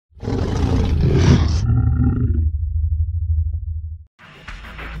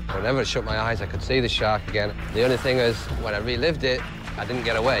whenever I shut my eyes, I could see the shark again. The only thing is, when I relived it, I didn't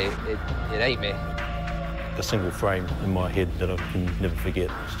get away. It ate me. A single frame in my head that I can never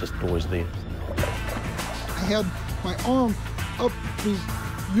forget. It's just always there. I had my arm up the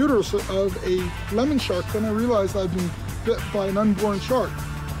uterus of a lemon shark, then I realized I'd been bit by an unborn shark.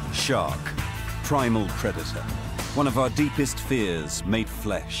 Shark, primal predator. One of our deepest fears made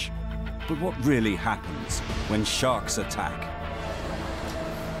flesh. But what really happens when sharks attack?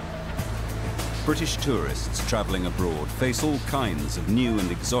 British tourists travelling abroad face all kinds of new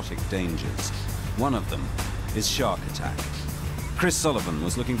and exotic dangers. One of them is shark attack. Chris Sullivan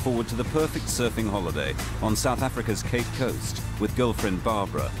was looking forward to the perfect surfing holiday on South Africa's Cape Coast with girlfriend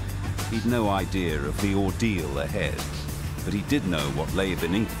Barbara. He'd no idea of the ordeal ahead, but he did know what lay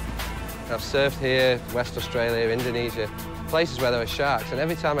beneath. I've surfed here, West Australia, Indonesia, places where there are sharks, and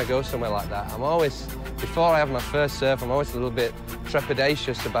every time I go somewhere like that, I'm always, before I have my first surf, I'm always a little bit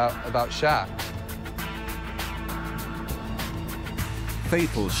trepidatious about sharks.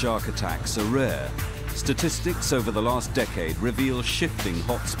 Fatal shark attacks are rare. Statistics over the last decade reveal shifting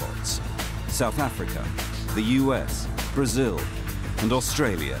hotspots. South Africa, the US, Brazil, and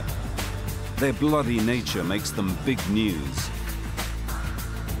Australia. Their bloody nature makes them big news.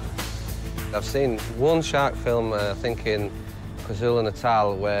 I've seen one shark film, I think in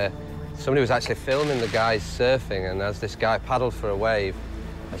KwaZulu-Natal, where somebody was actually filming the guys surfing, and as this guy paddled for a wave,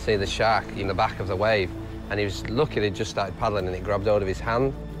 I see the shark in the back of the wave, and he was lucky he'd just started paddling and it grabbed hold of his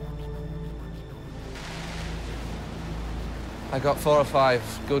hand. I got 4 or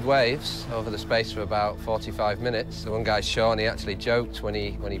 5 good waves over the space of about 45 minutes. The one guy, Sean, he actually joked when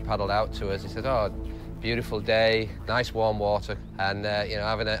he paddled out to us. He said, "Oh, beautiful day, nice warm water, and you know,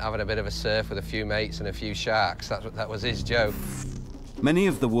 having a bit of a surf with a few mates and a few sharks." That was his joke. Many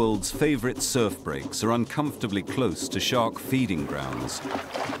of the world's favourite surf breaks are uncomfortably close to shark feeding grounds.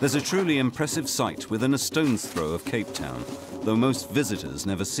 There's a truly impressive sight within a stone's throw of Cape Town, though most visitors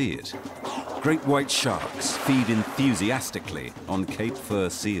never see it. Great white sharks feed enthusiastically on Cape fur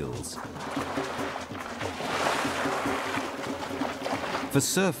seals. For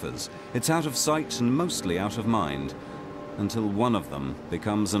surfers, it's out of sight and mostly out of mind, until one of them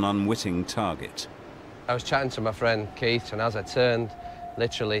becomes an unwitting target. I was chatting to my friend Keith, and as I turned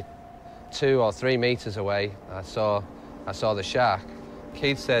literally 2 or 3 meters away, I saw the shark.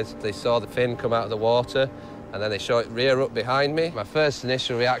 Keith says they saw the fin come out of the water, and then they saw it rear up behind me. My first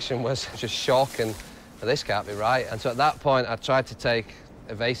initial reaction was just shock and this can't be right. And so at that point, I tried to take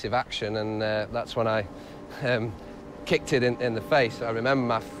evasive action, and that's when I kicked it in the face. I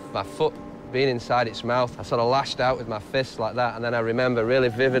remember my foot being inside its mouth. I sort of lashed out with my fist like that, and then I remember really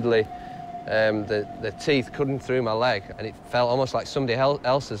vividly the teeth cutting through my leg, and it felt almost like somebody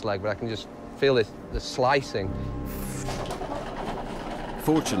else's leg, but I can just feel the slicing.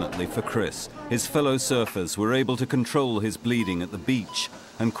 Fortunately for Chris, his fellow surfers were able to control his bleeding at the beach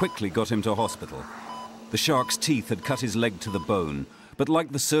and quickly got him to hospital. The shark's teeth had cut his leg to the bone, but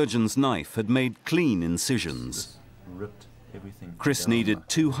like the surgeon's knife, had made clean incisions. Chris needed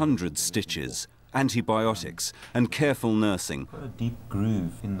 200 stitches, antibiotics, and careful nursing. Quite a deep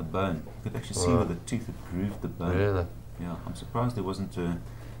groove in the bone. You could actually see where the tooth had grooved the bone. Really? Yeah, I'm surprised there wasn't I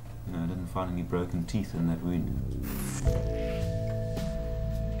didn't find any broken teeth in that wound.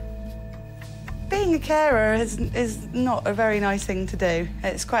 Being a carer is not a very nice thing to do.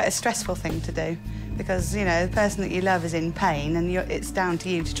 It's quite a stressful thing to do because, you know, the person that you love is in pain, and it's down to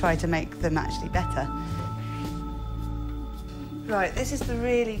you to try to make them actually better. Right, this is the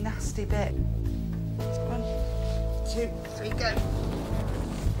really nasty bit. 1, 2, 3, go.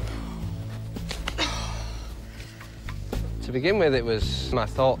 To begin with, it was my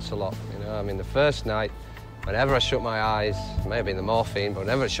thoughts a lot, you know. I mean, the first night, whenever I shut my eyes, it may have been the morphine, but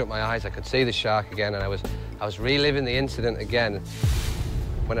whenever I shut my eyes, I could see the shark again, and I was reliving the incident again.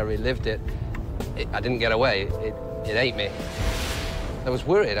 When I relived it, I didn't get away. It ate me. I was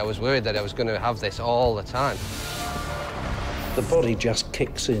worried. I was worried that I was going to have this all the time. The body just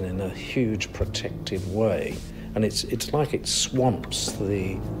kicks in a huge protective way, and it's like it swamps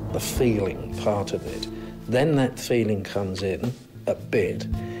the feeling part of it. Then that feeling comes in a bit.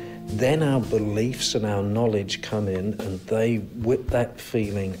 Then our beliefs and our knowledge come in, and they whip that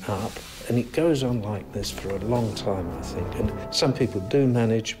feeling up, and it goes on like this for a long time, I think. And some people do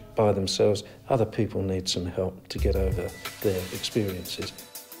manage by themselves. Other people need some help to get over their experiences.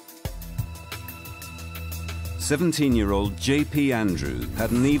 17-year-old J.P. Andrew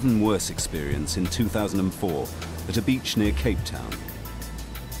had an even worse experience in 2004 at a beach near Cape Town.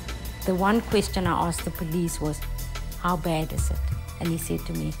 The one question I asked the police was, "How bad is it?" And he said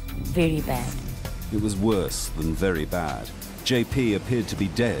to me, "Very bad." It was worse than very bad. JP appeared to be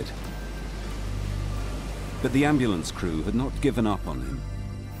dead. But the ambulance crew had not given up on him.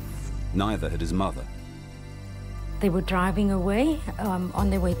 Neither had his mother. They were driving away on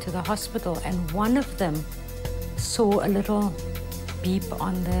their way to the hospital, and one of them saw a little beep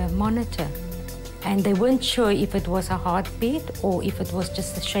on the monitor. And they weren't sure if it was a heartbeat or if it was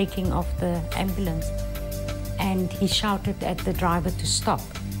just the shaking of the ambulance. And he shouted at the driver to stop,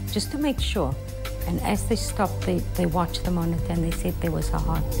 just to make sure. And as they stopped, they watched the monitor and they said there was a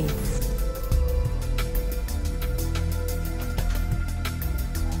heartbeat.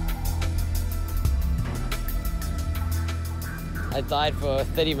 I died for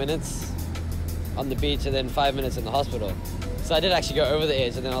 30 minutes on the beach and then 5 minutes in the hospital. So I did actually go over the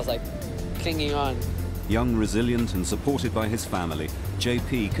edge, and then I was like clinging on. Young, resilient and supported by his family,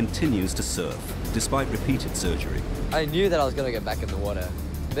 JP continues to surf, despite repeated surgery. I knew that I was going to get back in the water.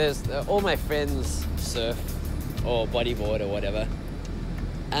 All my friends surf or bodyboard or whatever.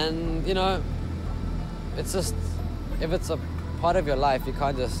 And, you know, it's just, if it's a part of your life, you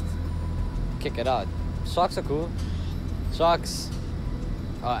can't just kick it out. Sharks are cool. Sharks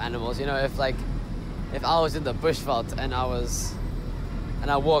are animals. You know, if I was in the bushveld and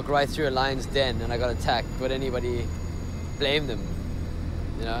I walk right through a lion's den and I got attacked, would anybody blame them?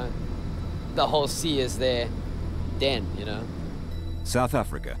 You know, the whole sea is their den, you know. South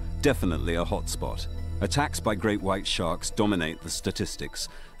Africa, definitely a hotspot. Attacks by great white sharks dominate the statistics,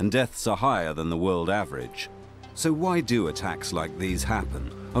 and deaths are higher than the world average. So why do attacks like these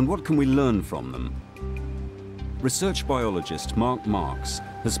happen, and what can we learn from them? Research biologist Mark Marks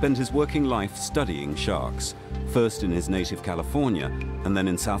has spent his working life studying sharks, first in his native California and then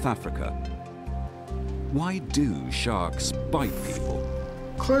in South Africa. Why do sharks bite people?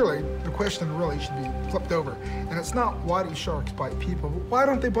 Clearly, the question really should be flipped over. And it's not why do sharks bite people, but why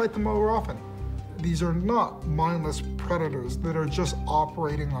don't they bite them more often? These are not mindless predators that are just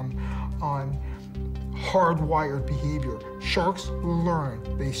operating on hardwired behavior. Sharks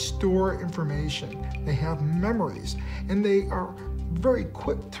learn, they store information, they have memories, and they are very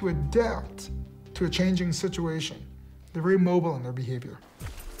quick to adapt to a changing situation. They're very mobile in their behavior.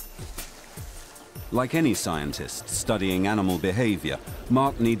 Like any scientist studying animal behavior,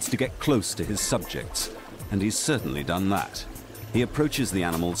 Mark needs to get close to his subjects, and he's certainly done that. He approaches the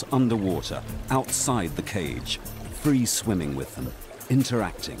animals underwater, outside the cage, free swimming with them,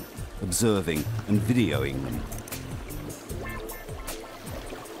 interacting, observing and videoing them.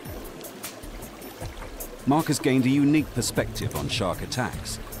 Mark has gained a unique perspective on shark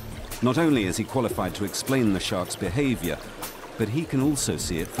attacks. Not only is he qualified to explain the shark's behavior, but he can also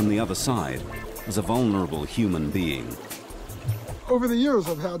see it from the other side, as a vulnerable human being. Over the years,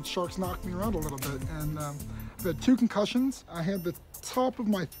 I've had sharks knock me around a little bit, and I've had 2 concussions. I had the top of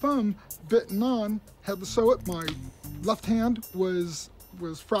my thumb bitten on, had to sew it. My left hand was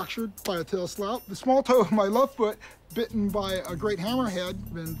fractured by a tail slap. The small toe of my left foot bitten by a great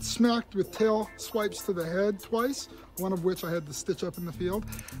hammerhead, been smacked with tail swipes to the head twice, one of which I had to stitch up in the field.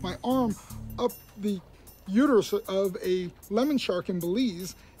 My arm up the uterus of a lemon shark in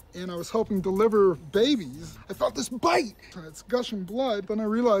Belize, and I was helping deliver babies. I felt this bite, and it's gushing blood. Then I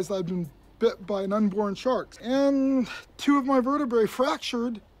realized I'd been bit by an unborn shark, and 2 of my vertebrae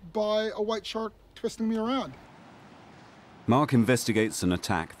fractured by a white shark twisting me around. Mark investigates an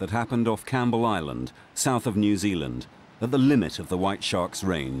attack that happened off Campbell Island, south of New Zealand, at the limit of the white shark's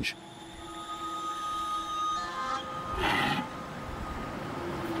range.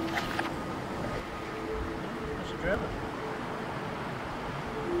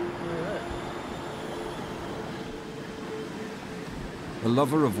 A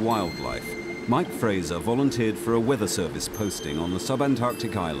lover of wildlife, Mike Fraser volunteered for a Weather Service posting on the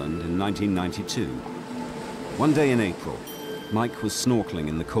subantarctic island in 1992. One day in April, Mike was snorkeling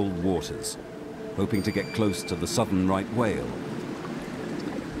in the cold waters, hoping to get close to the southern right whale.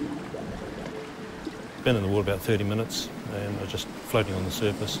 Been in the water about 30 minutes and I was just floating on the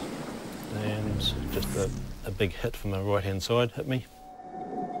surface, and just a big hit from the right-hand side hit me.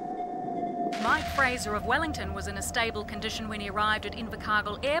 Mike Fraser of Wellington was in a stable condition when he arrived at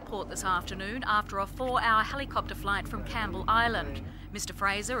Invercargill Airport this afternoon after a 4-hour helicopter flight from Campbell Island. Mr.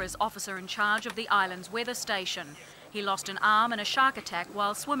 Fraser is officer in charge of the island's weather station. He lost an arm in a shark attack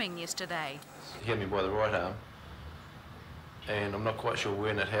while swimming yesterday. He hit me by the right arm, and I'm not quite sure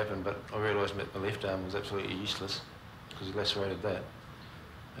when it happened, but I realised my left arm was absolutely useless because he lacerated that.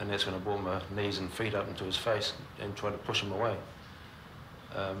 And that's when I brought my knees and feet up into his face and tried to push him away.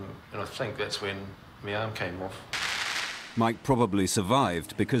 And I think that's when my arm came off. Mike probably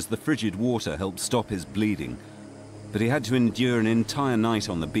survived because the frigid water helped stop his bleeding, but he had to endure an entire night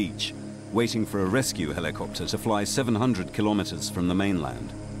on the beach waiting for a rescue helicopter to fly 700 kilometers from the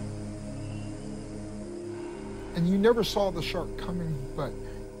mainland. And you never saw the shark coming, but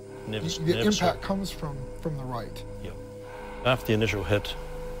the impact comes from the right. Yep. After the initial hit,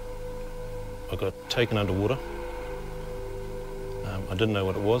 I got taken underwater. I didn't know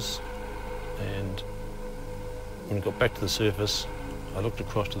what it was, and when I got back to the surface, I looked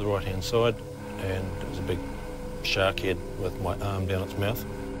across to the right-hand side, and it was a big shark head with my arm down its mouth.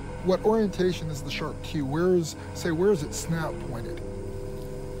 What orientation is the shark to you? Where is its snout pointed?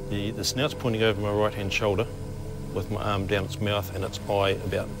 The snout's pointing over my right-hand shoulder, with my arm down its mouth and its eye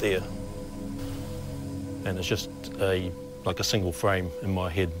about there. And it's just like a single frame in my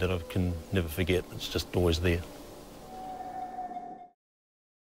head that I can never forget. It's just always there.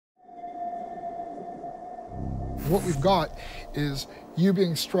 What we've got is you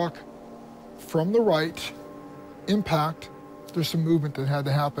being struck from the right, impact. There's some movement that had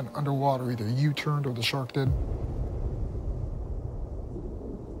to happen underwater. Either you turned or the shark did.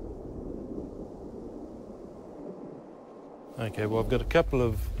 Okay, well, I've got a couple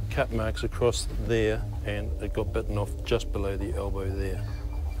of cut marks across there, and it got bitten off just below the elbow there.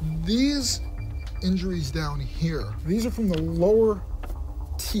 These injuries down here, these are from the lower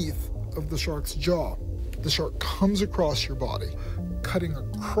teeth of the shark's jaw. The shark comes across your body, cutting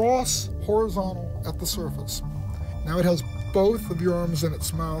across horizontal at the surface. Now it has both of your arms in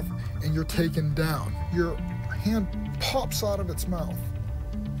its mouth, and you're taken down. Your hand pops out of its mouth.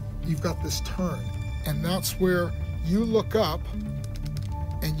 You've got this turn, and that's where you look up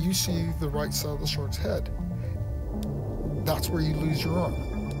and you see the right side of the shark's head. That's where you lose your arm.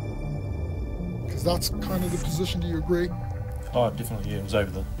 Because that's kind of the position, do you agree? Oh, definitely, yeah, it was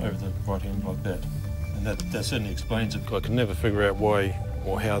over the right hand like that. And that certainly explains it. I could never figure out why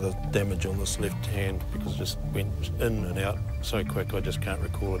or how the damage on this left hand, because it just went in and out so quick, I just can't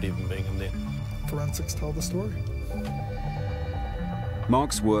recall it even being in there. Forensics tell the story.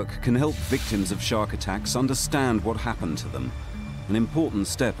 Mark's work can help victims of shark attacks understand what happened to them, an important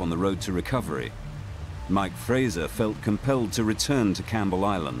step on the road to recovery. Mike Fraser felt compelled to return to Campbell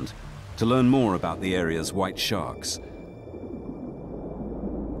Island to learn more about the area's white sharks.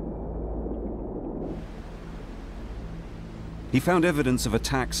 He found evidence of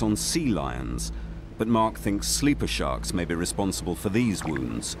attacks on sea lions, but Mark thinks sleeper sharks may be responsible for these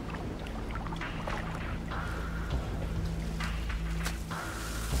wounds.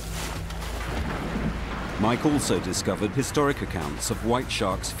 Mike also discovered historic accounts of white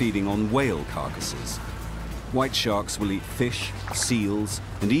sharks feeding on whale carcasses. White sharks will eat fish, seals,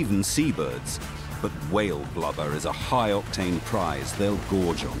 and even seabirds, but whale blubber is a high-octane prize they'll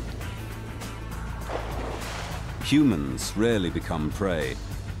gorge on. Humans rarely become prey,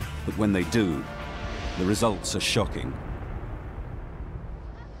 but when they do, the results are shocking.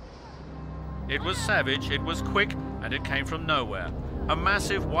 It was savage, it was quick, and it came from nowhere. A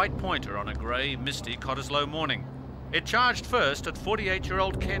massive white pointer on a grey, misty Cottesloe morning. It charged first at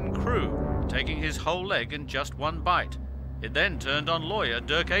 48-year-old Ken Crew, taking his whole leg in just one bite. It then turned on lawyer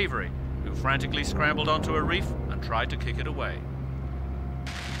Dirk Avery, who frantically scrambled onto a reef and tried to kick it away.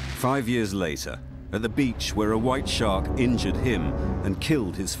 5 years later, at the beach where a white shark injured him and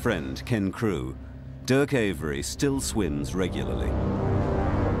killed his friend, Ken Crew, Dirk Avery still swims regularly.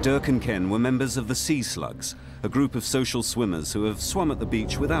 Dirk and Ken were members of the Sea Slugs, a group of social swimmers who have swum at the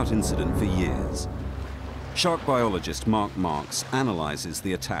beach without incident for years. Shark biologist Mark Marks analyzes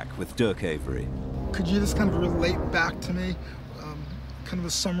the attack with Dirk Avery. Could you just kind of relate back to me, kind of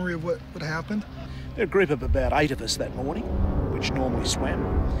a summary of what happened? There were a group of about 8 of us that morning, which normally swam,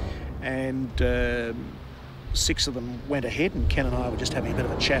 and 6 of them went ahead, and Ken and I were just having a bit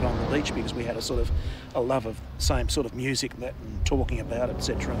of a chat on the beach because we had a love of the same sort of music and talking about it,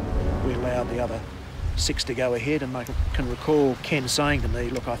 etc. We allowed the other 6 to go ahead, and I can recall Ken saying to me,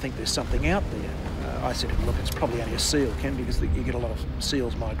 look, I think there's something out there. I said to him, look, it's probably only a seal, Ken, because you get a lot of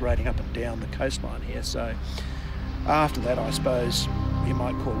seals migrating up and down the coastline here. So after that, I suppose you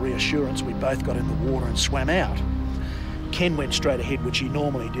might call reassurance, we both got in the water and swam out. Ken went straight ahead, which he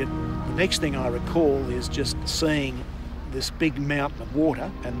normally did. The next thing I recall is just seeing this big mountain of water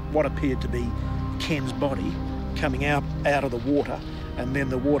and what appeared to be Ken's body coming out of the water, and then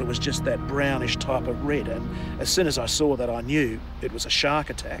the water was just that brownish type of red. And as soon as I saw that, I knew it was a shark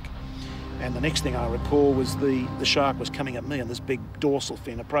attack. And the next thing I recall was the shark was coming at me and this big dorsal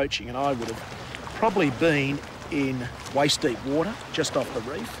fin approaching, and I would have probably been in waist-deep water just off the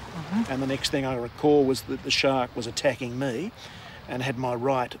reef. And the next thing I recall was that the shark was attacking me and had my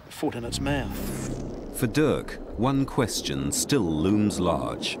right foot in its mouth. For Dirk, one question still looms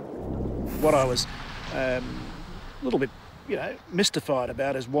large. What I was a little bit you know, mystified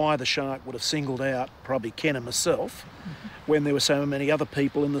about is why the shark would have singled out probably Ken and myself when there were so many other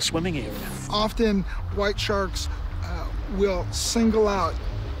people in the swimming area. Often white sharks will single out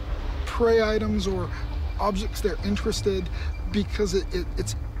prey items or objects they're interested because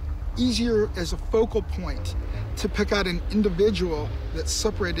it's easier as a focal point to pick out an individual that's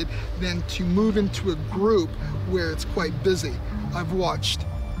separated than to move into a group where it's quite busy. I've watched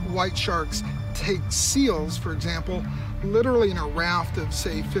white sharks take seals, for example, literally in a raft of,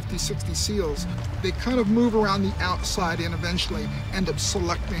 say, 50, 60 seals. They kind of move around the outside and eventually end up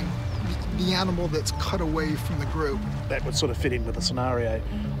selecting the animal that's cut away from the group. That would sort of fit in with the scenario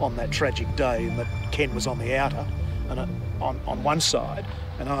on that tragic day, in that Ken was on the outer and on one side,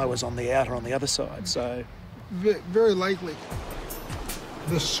 and I was on the outer on the other side. So very likely,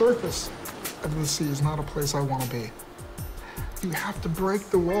 the surface of the sea is not a place I want to be. You have to break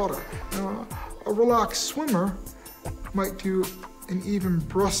the water. Now, a relaxed swimmer might do an even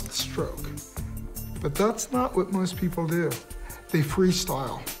breaststroke, but that's not what most people do. They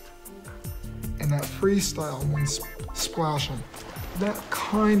freestyle, and that freestyle means splashing. That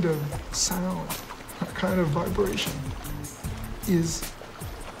kind of sound, that kind of vibration is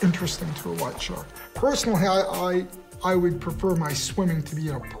interesting to a white shark. Personally, I would prefer my swimming to be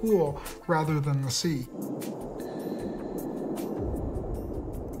in a pool rather than the sea.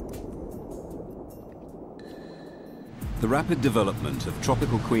 The rapid development of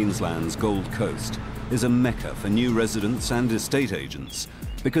tropical Queensland's Gold Coast is a mecca for new residents and estate agents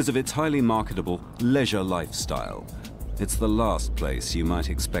because of its highly marketable leisure lifestyle. It's the last place you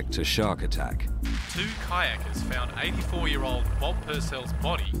might expect a shark attack. Two kayakers found 84-year-old Bob Purcell's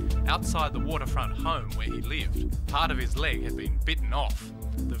body outside the waterfront home where he lived. Part of his leg had been bitten off.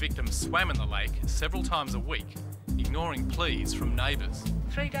 The victim swam in the lake several times a week, ignoring pleas from neighbours.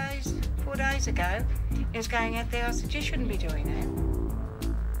 4 days ago, he was going out there. I said, you shouldn't be doing that.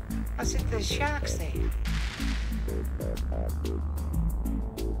 I said, there's sharks there.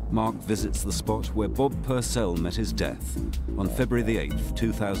 Mark visits the spot where Bob Purcell met his death on February the 8th,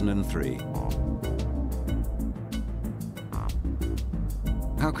 2003.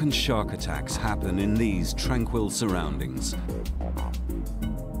 How can shark attacks happen in these tranquil surroundings?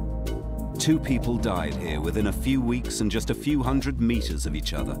 2 people died here within a few weeks and just a few hundred meters of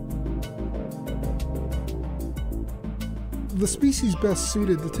each other. The species best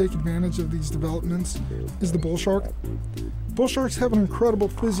suited to take advantage of these developments is the bull shark. Bull sharks have an incredible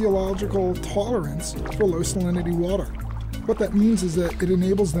physiological tolerance for low salinity water. What that means is that it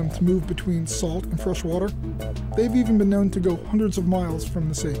enables them to move between salt and fresh water. They've even been known to go hundreds of miles from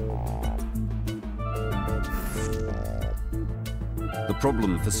the sea. The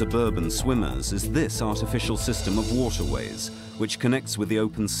problem for suburban swimmers is this artificial system of waterways, which connects with the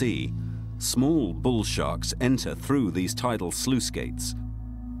open sea. Small bull sharks enter through these tidal sluice gates.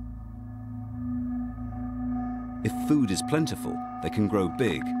 If food is plentiful, they can grow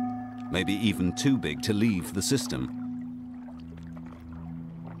big, maybe even too big to leave the system.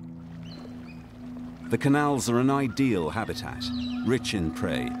 The canals are an ideal habitat, rich in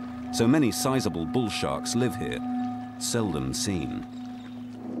prey, so many sizable bull sharks live here, seldom seen.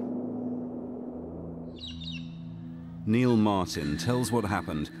 Neil Martin tells what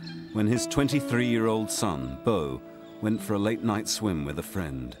happened when his 23-year-old son, Beau, went for a late-night swim with a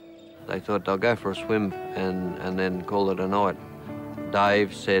friend. They thought they'll go for a swim and then call it a night.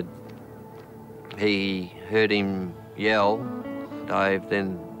 Dave said he heard him yell. Dave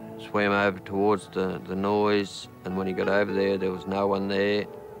then swam over towards the noise, and when he got over there, there was no one there,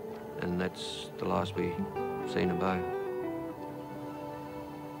 and that's the last we seen of Beau.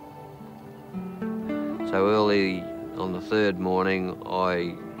 So early on the 3rd morning,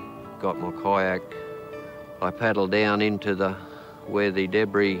 I got my kayak. I paddled down into where the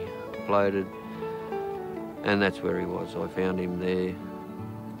debris floated, and that's where he was. I found him there.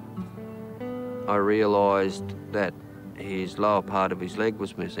 I realised that his lower part of his leg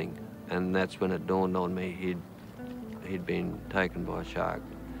was missing, and that's when it dawned on me he'd been taken by a shark.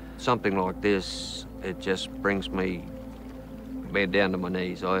 Something like this, it just brings me back down to my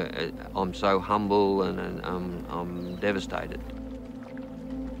knees. I'm so humble and I'm devastated.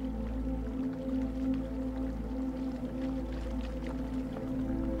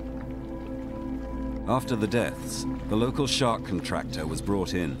 After the deaths, the local shark contractor was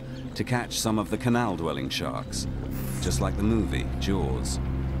brought in to catch some of the canal-dwelling sharks, just like the movie Jaws.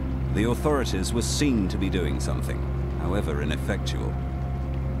 The authorities were seen to be doing something, however ineffectual.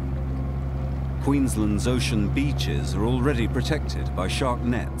 Queensland's ocean beaches are already protected by shark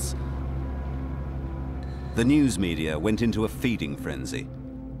nets. The news media went into a feeding frenzy.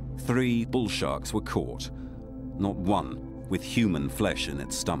 3 bull sharks were caught. Not one with human flesh in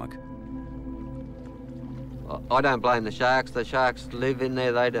its stomach. I don't blame the sharks. The sharks live in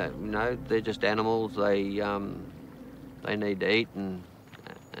there. They don't, you know, they're just animals. They need to eat, and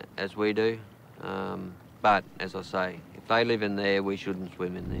as we do. But as I say, if they live in there, we shouldn't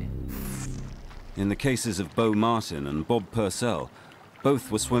swim in there. In the cases of Bo Martin and Bob Purcell,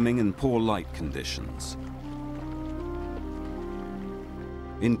 both were swimming in poor light conditions.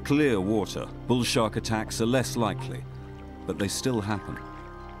 In clear water, bull shark attacks are less likely, but they still happen.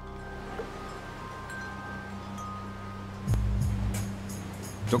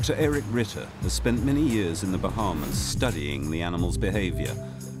 Dr. Eric Ritter has spent many years in the Bahamas studying the animal's behavior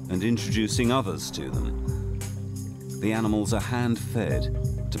and introducing others to them. The animals are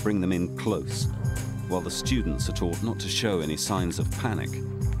hand-fed to bring them in close, while the students are taught not to show any signs of panic.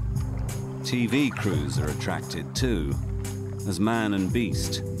 TV crews are attracted too, as man and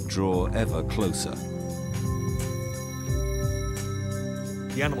beast draw ever closer.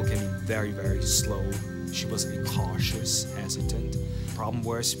 The animal can be very, very slow. She was cautious, hesitant. The problem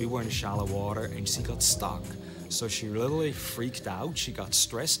was we were in shallow water and she got stuck. So she literally freaked out. She got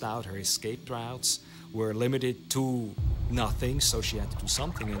stressed out. Her escape routes were limited to nothing, so she had to do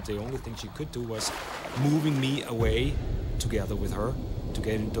something, and the only thing she could do was moving me away together with her to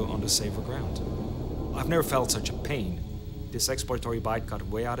get on the safer ground. I've never felt such a pain. This exploratory bite got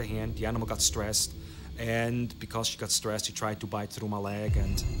way out of hand. The animal got stressed, and because she got stressed, she tried to bite through my leg,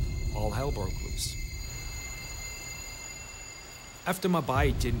 and all hell broke loose. After my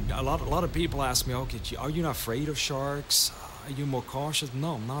bite, a lot of people ask me, okay, are you not afraid of sharks? Are you more cautious?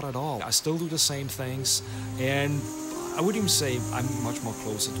 No, not at all. I still do the same things, and I would even say I'm much more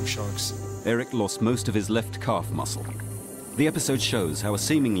closer to sharks. Eric lost most of his left calf muscle. The episode shows how a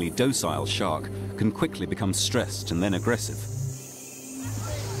seemingly docile shark can quickly become stressed and then aggressive.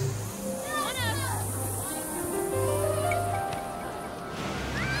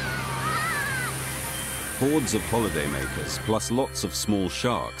 Hordes of holidaymakers plus lots of small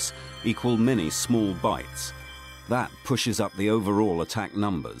sharks equal many small bites. That pushes up the overall attack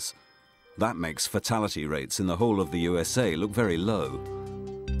numbers. That makes fatality rates in the whole of the USA look very low.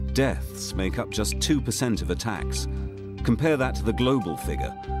 Deaths make up just 2% of attacks. Compare that to the global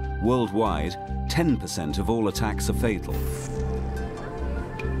figure. Worldwide, 10% of all attacks are fatal.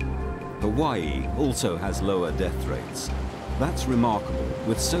 Hawaii also has lower death rates. That's remarkable,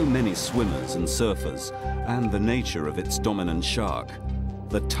 with so many swimmers and surfers, and the nature of its dominant shark,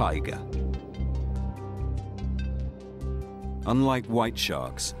 the tiger. Unlike white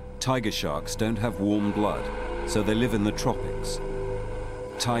sharks, tiger sharks don't have warm blood, so they live in the tropics.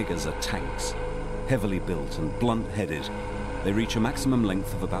 Tigers are tanks, heavily built and blunt-headed. They reach a maximum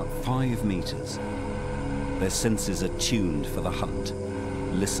length of about 5 meters. Their senses are tuned for the hunt,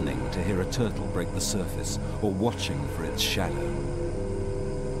 listening to hear a turtle break the surface or watching for its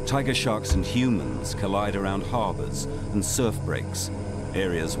shadow. Tiger sharks and humans collide around harbors and surf breaks,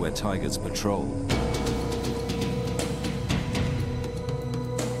 areas where tigers patrol.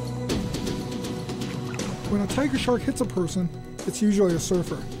 When a tiger shark hits a person, it's usually a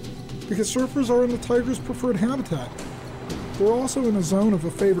surfer, because surfers are in the tiger's preferred habitat. They're also in a zone of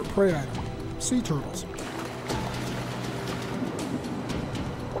a favorite prey item, sea turtles.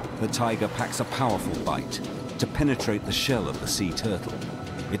 The tiger packs a powerful bite to penetrate the shell of the sea turtle.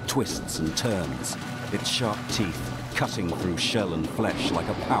 It twists and turns, its sharp teeth cutting through shell and flesh like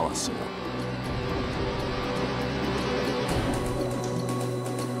a power saw.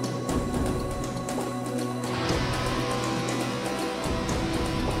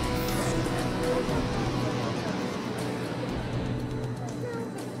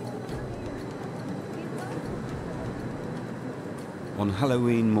 On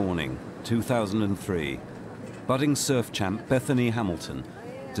Halloween morning, 2003, budding surf champ Bethany Hamilton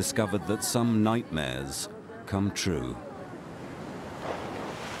discovered that some nightmares come true.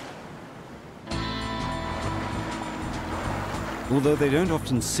 Although they don't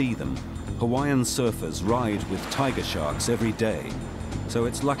often see them, Hawaiian surfers ride with tiger sharks every day, so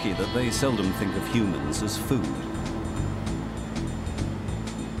it's lucky that they seldom think of humans as food.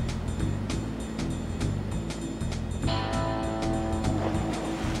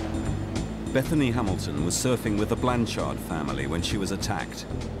 Bethany Hamilton was surfing with the Blanchard family when she was attacked.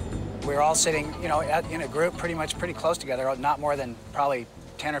 We were all sitting, you know, in a group pretty close together, not more than probably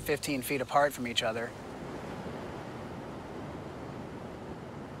 10 or 15 feet apart from each other.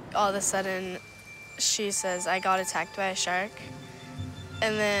 All of a sudden, she says, I got attacked by a shark.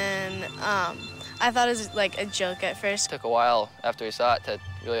 And then I thought it was like a joke at first. It took a while after we saw it to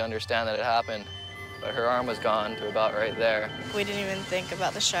really understand that it happened. But her arm was gone to about right there. We didn't even think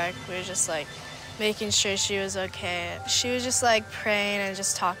about the shark. We were just like making sure she was okay. She was just like praying and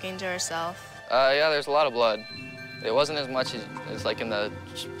just talking to herself. Yeah, there's a lot of blood. It wasn't as much as like in the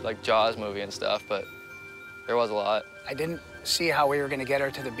Jaws movie and stuff, but there was a lot. I didn't see how we were going to get her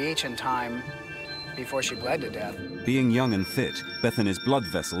to the beach in time before she bled to death. Being young and fit, Bethany's blood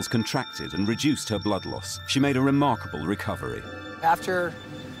vessels contracted and reduced her blood loss. She made a remarkable recovery. After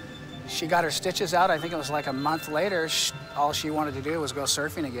she got her stitches out, I think it was like a month later, all she wanted to do was go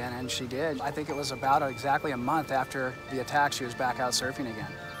surfing again, and she did. I think it was about exactly a month after the attack she was back out surfing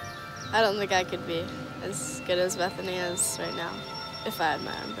again. I don't think I could be as good as Bethany is right now if I had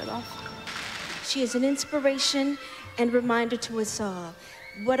my arm bit off. She is an inspiration and reminder to us all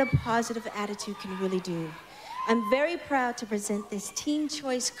what a positive attitude can really do. I'm very proud to present this Teen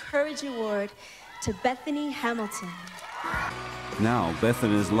Choice Courage Award to Bethany Hamilton. Now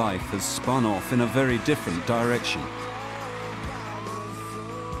Bethany's life has spun off in a very different direction.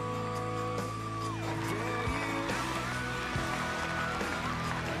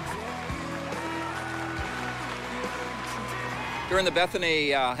 During the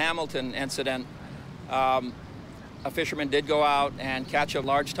Bethany Hamilton incident, a fisherman did go out and catch a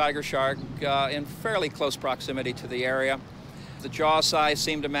large tiger shark in fairly close proximity to the area. The jaw size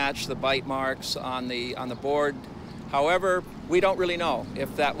seemed to match the bite marks on the board. However, we don't really know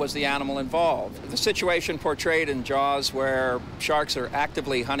if that was the animal involved. The situation portrayed in Jaws where sharks are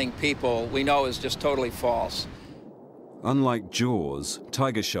actively hunting people, we know is just totally false. Unlike Jaws,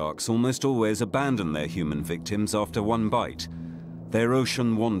 tiger sharks almost always abandon their human victims after one bite. They're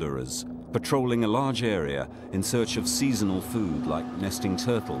ocean wanderers, patrolling a large area in search of seasonal food like nesting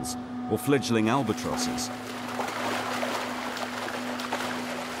turtles or fledgling albatrosses.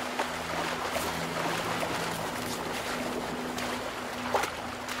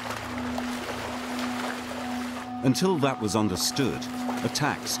 Until that was understood,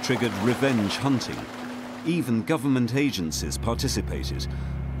 attacks triggered revenge hunting. Even government agencies participated,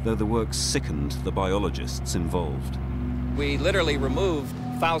 though the work sickened the biologists involved. We literally removed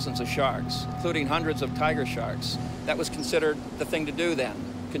thousands of sharks, including hundreds of tiger sharks. That was considered the thing to do then,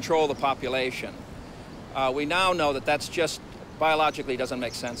 control the population. We now know that that's just biologically doesn't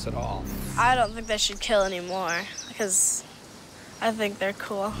make sense at all. I don't think they should kill anymore because I think they're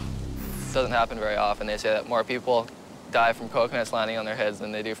cool. It doesn't happen very often. They say that more people die from coconuts landing on their heads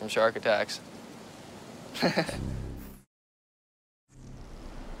than they do from shark attacks.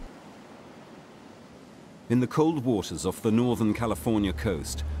 In the cold waters off the northern California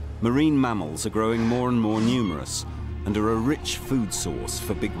coast, marine mammals are growing more and more numerous and are a rich food source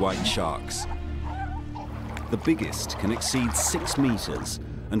for big white sharks. The biggest can exceed 6 meters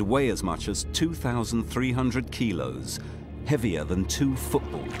and weigh as much as 2,300 kilos, heavier than 2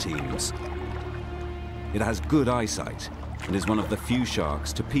 football teams. It has good eyesight and is one of the few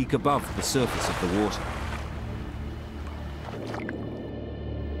sharks to peak above the surface of the water.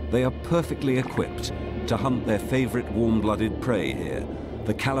 They are perfectly equipped to hunt their favorite warm-blooded prey here,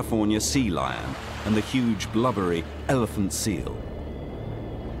 the California sea lion and the huge blubbery elephant seal.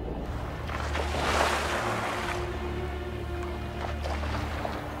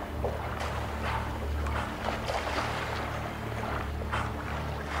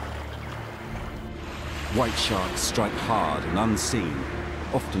 White sharks strike hard and unseen,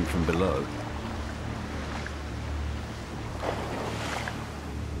 often from below.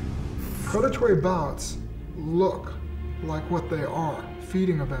 Predatory bouts look like what they are,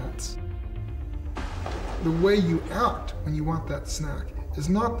 feeding events. The way you act when you want that snack is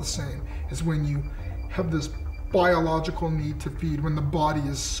not the same as when you have this biological need to feed, when the body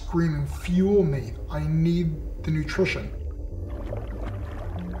is screaming, fuel me, I need the nutrition.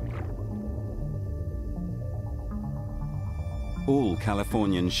 All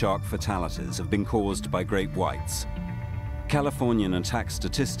Californian shark fatalities have been caused by great whites. Californian attack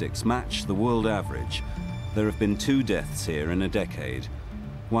statistics match the world average. There have been 2 deaths here in a decade.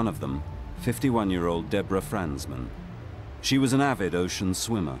 One of them, 51-year-old Deborah Franzman. She was an avid ocean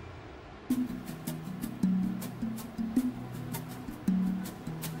swimmer.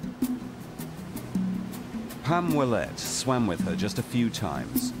 Pam Willett swam with her just a few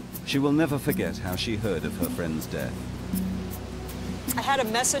times. She will never forget how she heard of her friend's death. I had a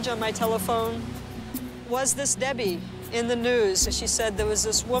message on my telephone. Was this Debbie in the news? She said there was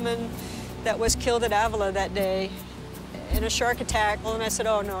this woman that was killed at Avila that day in a shark attack. And I said,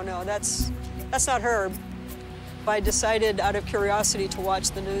 oh, no, that's not her. I decided out of curiosity to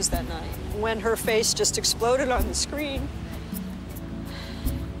watch the news that night. When her face just exploded on the screen,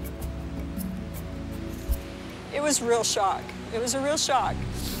 it was real shock. It was a real shock.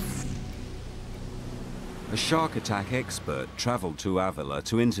 A shark attack expert traveled to Avila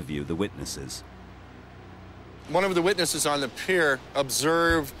to interview the witnesses. One of the witnesses on the pier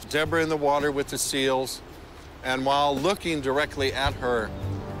observed Deborah in the water with the seals, and while looking directly at her,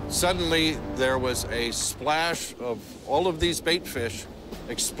 suddenly there was a splash of all of these bait fish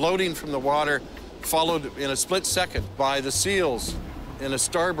exploding from the water, followed in a split second by the seals in a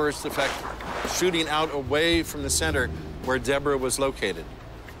starburst effect, shooting out away from the center where Deborah was located.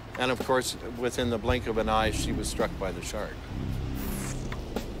 And of course, within the blink of an eye, she was struck by the shark.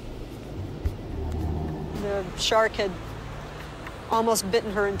 The shark had almost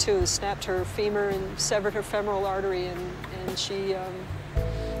bitten her in two, snapped her femur and severed her femoral artery, and she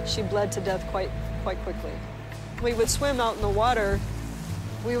bled to death quite quickly. We would swim out in the water.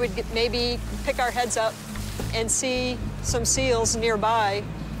 We would maybe pick our heads up and see some seals nearby,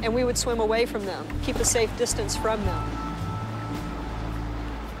 and we would swim away from them, keep a safe distance from them.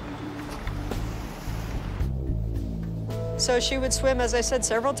 So she would swim, as I said,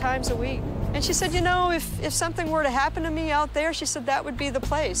 several times a week. And she said, you know, if something were to happen to me out there, she said that would be the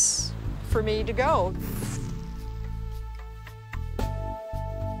place for me to go.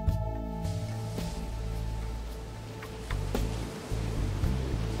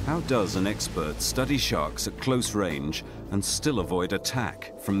 How does an expert study sharks at close range and still avoid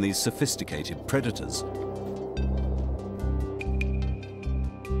attack from these sophisticated predators?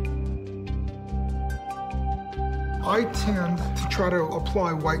 I tend to try to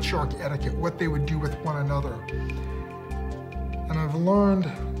apply white shark etiquette, what they would do with one another. And I've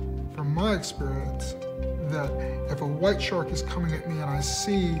learned from my experience that if a white shark is coming at me and I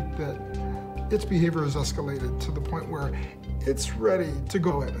see that its behavior has escalated to the point where it's ready to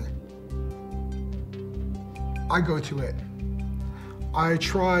go at me, I go to it. I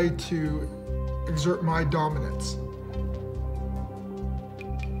try to exert my dominance.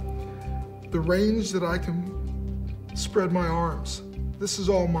 The range that I can spread my arms, this is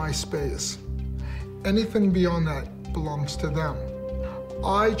all my space. Anything beyond that belongs to them.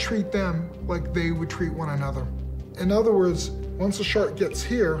 I treat them like they would treat one another. In other words, once a shark gets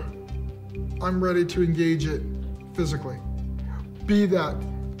here, I'm ready to engage it physically. Be that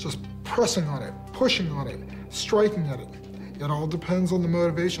just pressing on it, pushing on it, striking at it. It all depends on the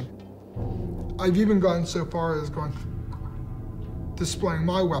motivation. I've even gone so far as displaying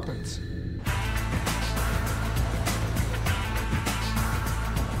my weapons.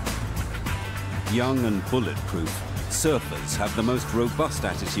 Young and bulletproof, surfers have the most robust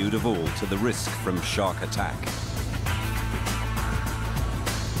attitude of all to the risk from shark attack.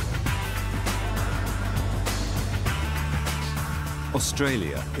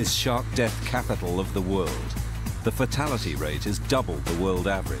 Australia is shark death capital of the world. The fatality rate is double the world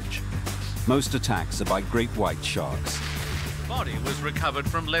average. Most attacks are by great white sharks. The body was recovered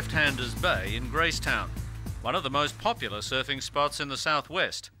from Left-Handers Bay in Gracetown, one of the most popular surfing spots in the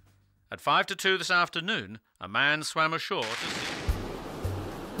southwest. At 5 to 2 this afternoon, a man swam ashore to see.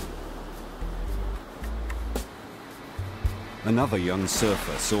 Another young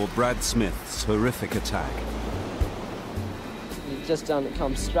surfer saw Brad Smith's horrific attack. He just done it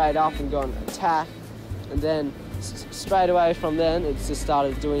come straight up and gone attack, and then straight away from then it's just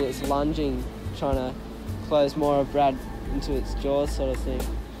started doing its lunging, trying to close more of Brad into its jaws sort of thing.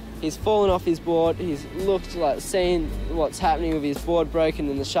 He's fallen off his board, he's looked like seeing what's happening with his board broken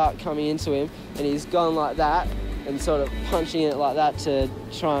and the shark coming into him, and he's gone like that and sort of punching it like that to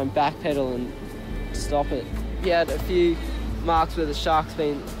try and backpedal and stop it. He had a few marks where the shark's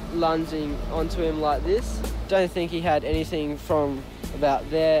been lunging onto him like this. Don't think he had anything from about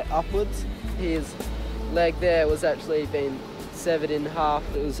there upwards. His leg there was actually been severed in half.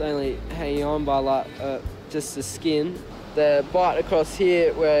 It was only hanging on by like just the skin. The bite across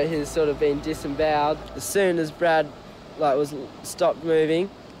here where he's sort of been disemboweled, as soon as Brad was stopped moving,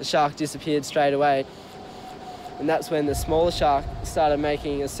 the shark disappeared straight away. And that's when the smaller shark started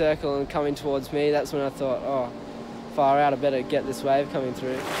making a circle and coming towards me. That's when I thought, oh, far out, I better get this wave coming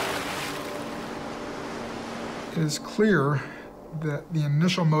through. It is clear that the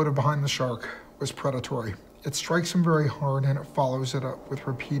initial motive behind the shark was predatory. It strikes him very hard and it follows it up with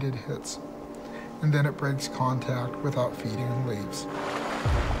repeated hits. And then it breaks contact without feeding and leaves.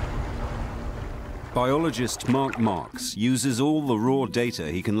 Biologist Mark Marks uses all the raw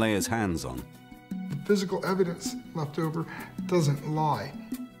data he can lay his hands on. The physical evidence left over doesn't lie.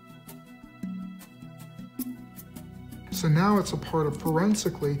 So now it's a part of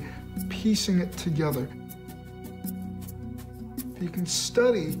forensically piecing it together. You can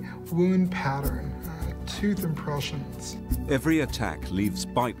study wound pattern, tooth impressions. Every attack leaves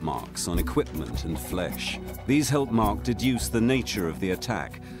bite marks on equipment and flesh. These help Mark deduce the nature of the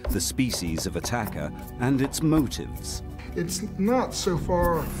attack, the species of attacker, and its motives. It's not so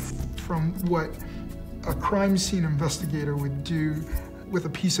far from what a crime scene investigator would do with a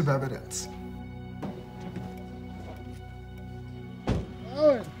piece of evidence.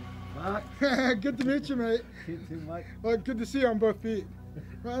 Owen. Mark. Good to meet you, mate. You too, mate. Well, good to see you on both feet.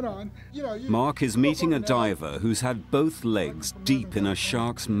 Right on. You know, Mark is meeting a diver who's had both legs deep in a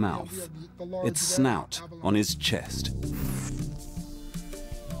shark's mouth, its snout on his chest.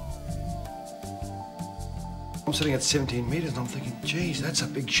 I'm sitting at 17 metres and I'm thinking, geez, that's a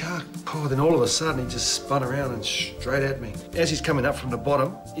big shark. Oh, then all of a sudden he just spun around and straight at me. As he's coming up from the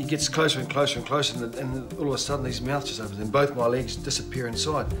bottom, he gets closer and closer and closer, and all of a sudden his mouth just opens and both my legs disappear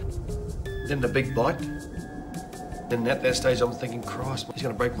inside. Then the big bite. And at that stage I'm thinking, Christ, he's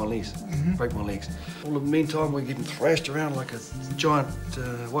going to break my legs, break my legs. All the meantime we're getting thrashed around like a giant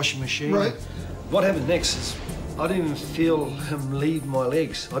washing machine. Right. What happened next is I didn't even feel him leave my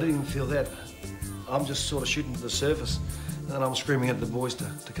legs. I didn't even feel that. I'm just sort of shooting to the surface, and then I'm screaming at the boys to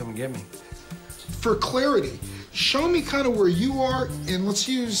come and get me. For clarity, show me kind of where you are, and let's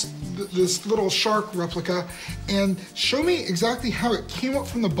use this little shark replica, and show me exactly how it came up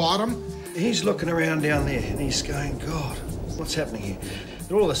from the bottom. He's looking around down there, and he's going, God, what's happening here?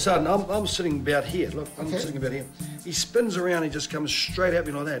 And all of a sudden, I'm sitting about here. Look, I'm sitting about here. He spins around, he just comes straight at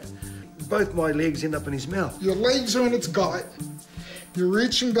me like that. Both my legs end up in his mouth. Your legs are in its gut. You're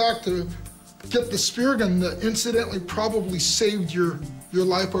reaching back to get the spear gun that incidentally probably saved your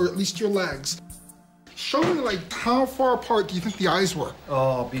life, or at least your legs. Show me, like, how far apart do you think the eyes were?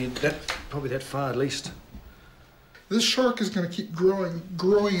 Oh, probably that far at least. This shark is going to keep growing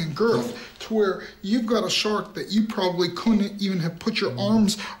in girth to where you've got a shark that you probably couldn't even have put your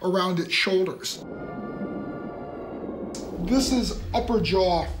arms around its shoulders. This is upper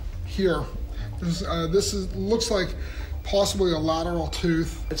jaw here. This looks like possibly a lateral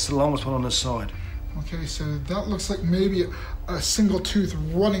tooth. It's the longest one on this side. Okay, so that looks like maybe a single tooth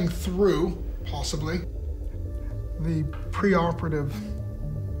running through, possibly. The preoperative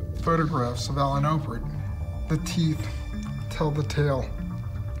photographs of Alan Opert, the teeth tell the tale.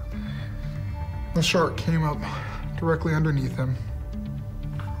 The shark came up directly underneath him,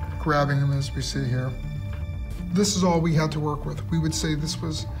 grabbing him as we see here. This is all we had to work with. We would say this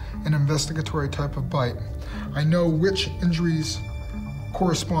was an investigatory type of bite. I know which injuries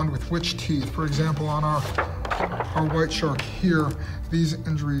correspond with which teeth. For example, on our white shark here, these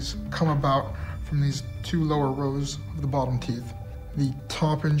injuries come about from these two lower rows of the bottom teeth. The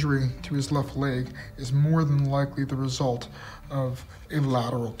top injury to his left leg is more than likely the result of a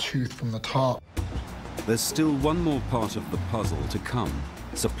lateral tooth from the top. There's still one more part of the puzzle to come,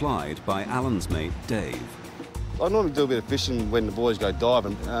 supplied by Alan's mate, Dave. I normally do a bit of fishing when the boys go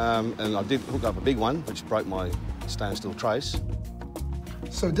diving, and I did hook up a big one, which broke my stainless-steel trace.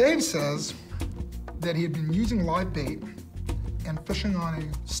 So Dave says that he had been using live bait and fishing on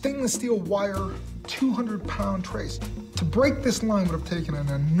a stainless steel wire 200-pound trace. To break this line would have taken an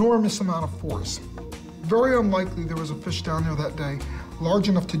enormous amount of force. Very unlikely there was a fish down there that day large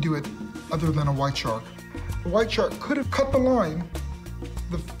enough to do it other than a white shark. The white shark could have cut the line.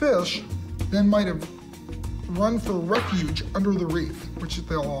 The fish then might have run for refuge under the reef, which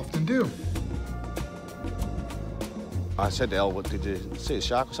they'll often do. I said to Elle, "What, did you see a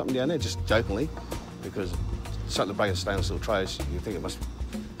shark or something down there?" Just jokingly, because something to break a stainless steel trace, you think it must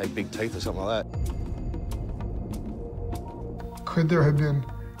have big teeth or something like that. Could there have been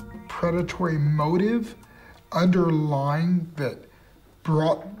predatory motive underlying that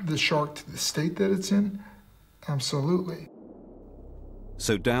brought the shark to the state that it's in? Absolutely.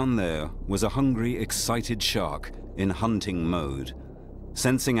 So down there was a hungry, excited shark in hunting mode.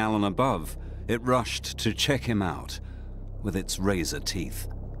 Sensing Alan above, it rushed to check him out with its razor teeth.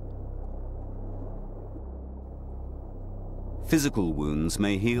 Physical wounds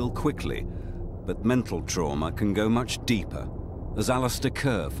may heal quickly, but mental trauma can go much deeper, as Alistair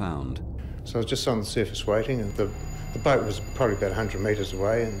Kerr found. So I was just on the surface waiting, and the boat was probably about 100 metres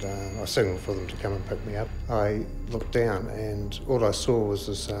away, and I signalled for them to come and pick me up. I looked down, and all I saw was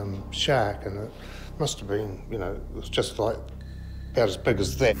this shark, and it must have been, you know, it was just like about as big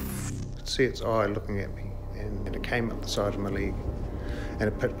as that. I could see its eye looking at me, and it came up the side of my leg, and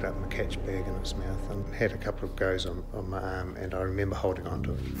it picked up my catch bag in its mouth and had a couple of goes on my arm, and I remember holding on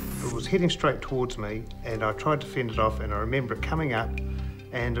to it. It was heading straight towards me, and I tried to fend it off, and I remember it coming up,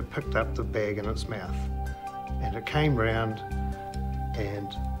 and it picked up the bag in its mouth. And it came round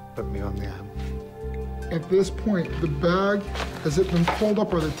and bit me on the arm. At this point, the bag, has it been pulled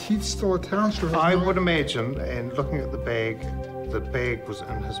up? Are the teeth still attached? Or I would imagine, and looking at the bag was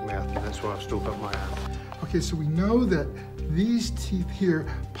in his mouth, and that's why I've still got my arm. Okay, so we know that these teeth here,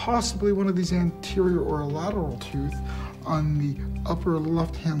 possibly one of these anterior or a lateral tooth on the upper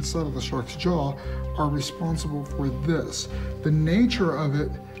left-hand side of the shark's jaw are responsible for this. The nature of it,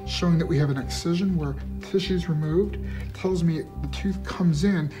 showing that we have an excision where tissue is removed, tells me the tooth comes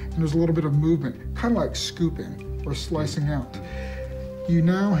in and there's a little bit of movement, kind of like scooping or slicing out. You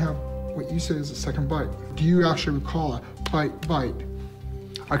now have what you say is a second bite. Do you actually recall a bite?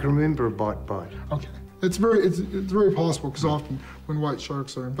 I can remember a bite. Okay. It's very possible, because often when white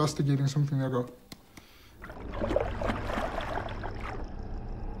sharks are investigating something, they'll go.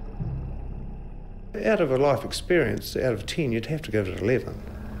 Out of a life experience, out of 10, you'd have to give it 11.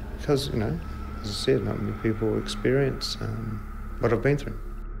 Because, you know, as I said, not many people experience what I've been through.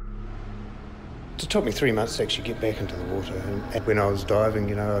 It took me 3 months to actually get back into the water. And when I was diving,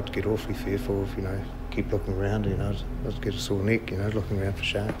 you know, I'd get awfully fearful of, you know, keep looking around, you know, I'd get a sore neck, you know, looking around for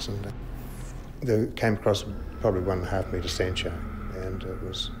sharks. And they came across probably 1.5 metre sand shark, and it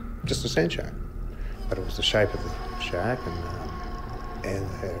was just a sand shark. But it was the shape of the shark, and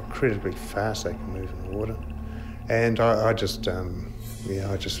how incredibly fast they can move in the water. And I just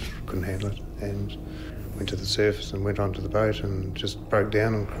couldn't handle it, and went to the surface and went onto the boat and just broke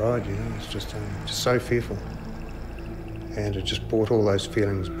down and cried, you know. It's just so fearful. And it just brought all those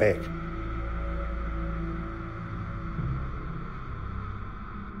feelings back.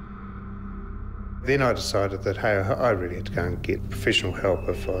 Then I decided that, hey, I really had to go and get professional help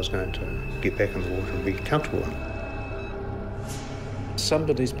if I was going to get back in the water and be comfortable.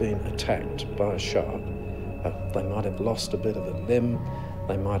 Somebody's been attacked by a shark. They might have lost a bit of a limb,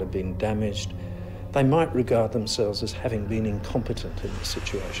 they might have been damaged. They might regard themselves as having been incompetent in the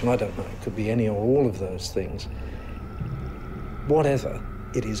situation. I don't know, it could be any or all of those things. Whatever,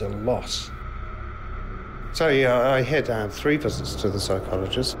 it is a loss. So yeah, I had 3 visits to the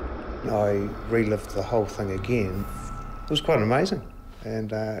psychologist. I relived the whole thing again. It was quite amazing.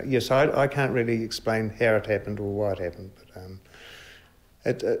 And yes, I can't really explain how it happened or why it happened,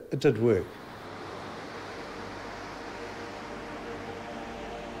 but it did work.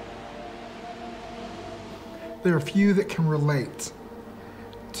 There are few that can relate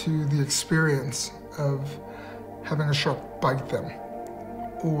to the experience of having a shark bite them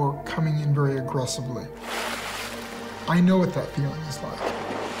or coming in very aggressively. I know what that feeling is like.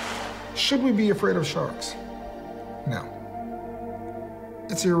 Should we be afraid of sharks? No.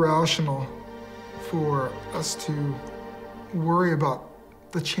 It's irrational for us to worry about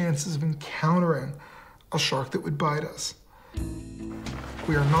the chances of encountering a shark that would bite us.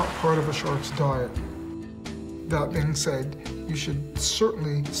 We are not part of a shark's diet. That being said, you should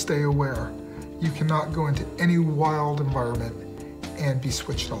certainly stay aware. You cannot go into any wild environment and be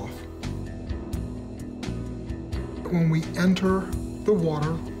switched off. When we enter the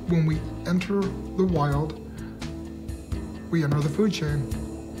water, when we enter the wild, we enter the food chain.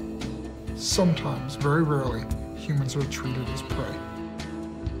 Sometimes, very rarely, humans are treated as prey.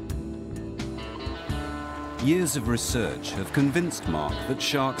 Years of research have convinced Mark that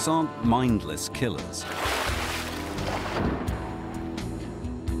sharks aren't mindless killers.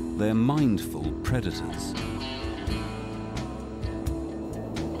 They're mindful predators.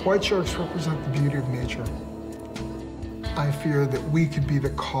 White sharks represent the beauty of nature. I fear that we could be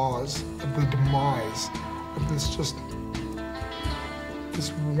the cause of the demise of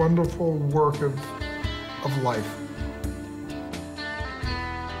this wonderful work of life.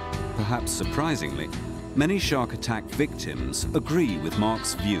 Perhaps surprisingly, many shark attack victims agree with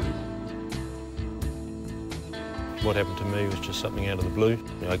Mark's view. What happened to me was just something out of the blue.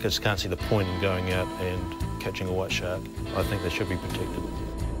 You know, I just can't see the point in going out and catching a white shark. I think they should be protected.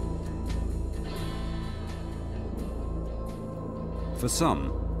 For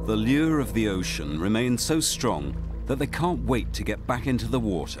some, the lure of the ocean remains so strong that they can't wait to get back into the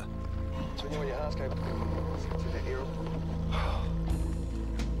water.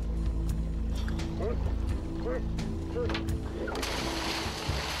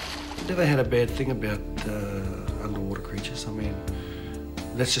 Never had a bad thing about underwater creatures. I mean,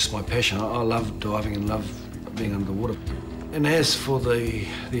 that's just my passion. I love diving and love being underwater. And as for the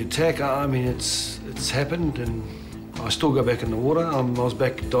attack, I mean, it's happened, and I still go back in the water. I was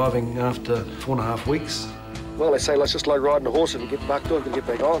back diving after 4.5 weeks. Well, they say it's just like riding a horse. If you get bucked on, you can get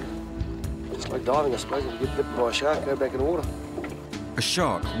back on. Just like diving, I suppose. If you get bitten by a shark, go back in the water. A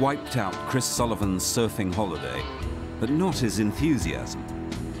shark wiped out Chris Sullivan's surfing holiday, but not his enthusiasm.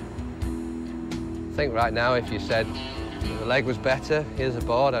 I think right now, if you said the leg was better, here's a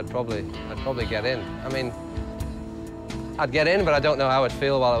board, I'd probably get in. I mean, I'd get in, but I don't know how I'd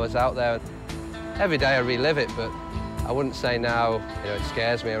feel while I was out there. Every day I relive it, but I wouldn't say now, you know, it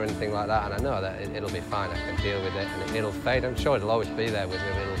scares me or anything like that, and I know that it'll be fine, I can deal with it, and it'll fade. I'm sure it'll always be there with me,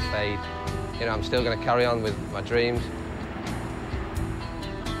 but it'll fade. You know, I'm still going to carry on with my dreams.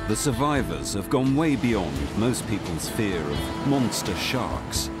 The survivors have gone way beyond most people's fear of monster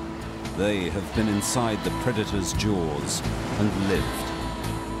sharks. They have been inside the predator's jaws and lived.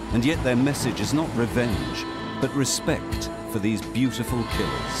 And yet their message is not revenge, but respect for these beautiful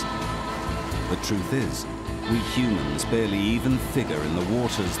killers. The truth is, we humans barely even figure in the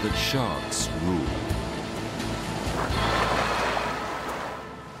waters that sharks rule.